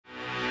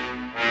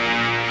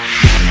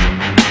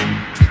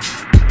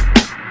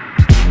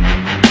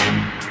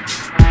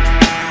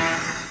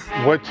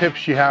what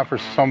tips you have for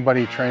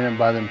somebody training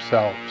by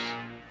themselves?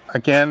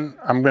 Again,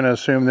 I'm going to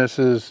assume this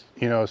is,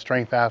 a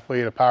strength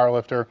athlete, a power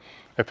lifter.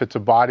 If it's a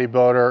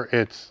bodybuilder,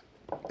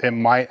 it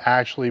might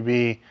actually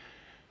be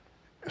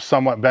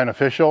somewhat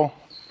beneficial,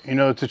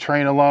 to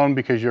train alone,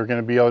 because you're going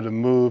to be able to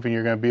move and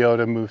you're going to be able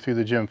to move through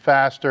the gym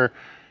faster,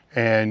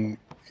 and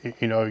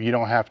you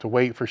don't have to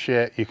wait for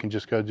shit. You can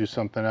just go do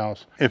something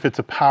else. If it's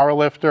a power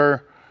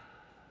lifter,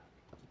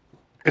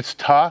 it's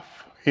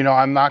tough.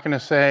 I'm not going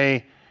to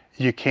say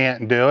you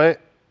can't do it,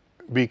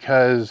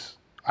 because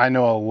I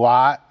know a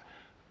lot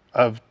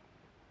of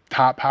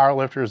top power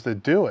lifters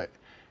that do it.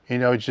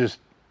 Just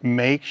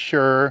make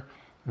sure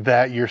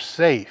that you're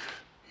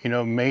safe.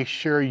 Make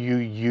sure you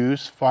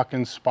use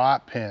fucking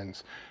spot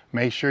pins.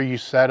 Make sure you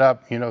set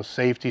up,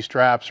 safety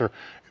straps, or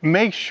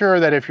make sure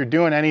that if you're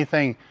doing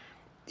anything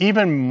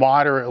even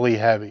moderately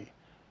heavy,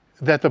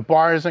 that the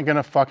bar isn't going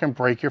to fucking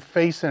break your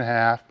face in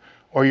half,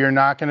 or you're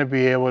not going to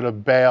be able to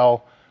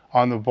bail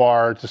on the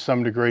bar to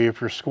some degree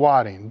if you're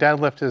squatting.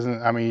 Deadlift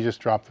isn't, you just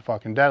drop the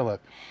fucking deadlift.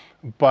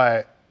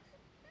 But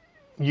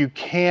you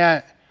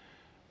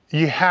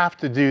have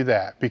to do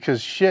that,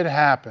 because shit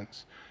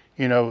happens.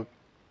 I'm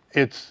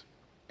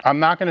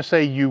not going to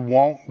say you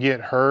won't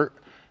get hurt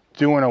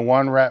doing a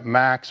 1 rep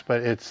max,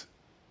 but it's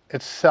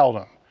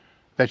seldom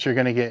that you're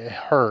going to get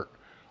hurt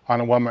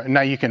on a 1 rep. Now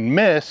you can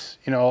miss,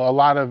 a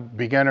lot of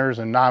beginners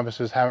and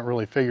novices haven't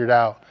really figured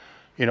out,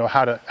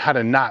 how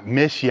to not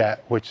miss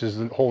yet, which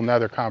is a whole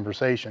nother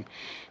conversation.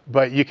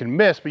 But you can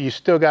miss, but you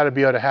still got to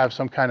be able to have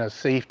some kind of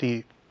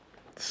safety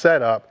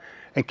setup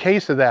in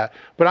case of that.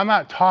 But I'm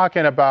not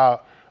talking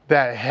about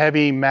that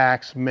heavy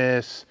max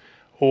miss,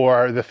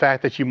 or the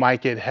fact that you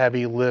might get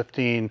heavy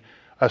lifting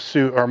a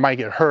suit, or might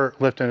get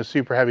hurt lifting a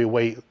super heavy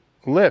weight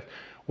lift.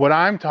 What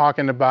I'm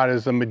talking about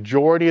is the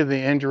majority of the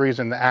injuries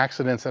and the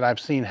accidents that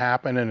I've seen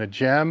happen in a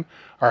gym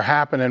are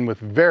happening with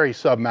very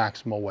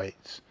submaximal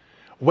weights.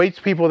 Weights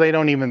people they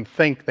don't even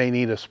think they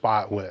need a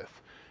spot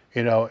with,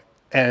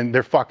 and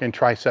they're fucking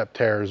tricep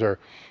tears, or,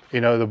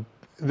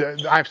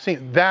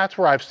 that's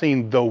where I've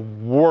seen the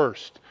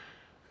worst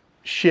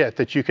shit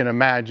that you can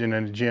imagine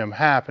in a gym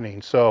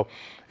happening. So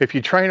if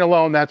you train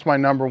alone, that's my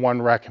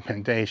 #1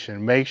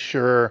 recommendation. Make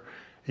sure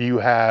you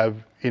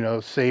have,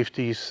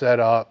 safety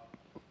set up,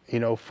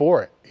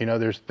 for it.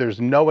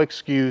 There's no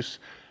excuse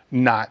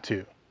not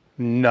to.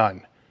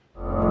 None.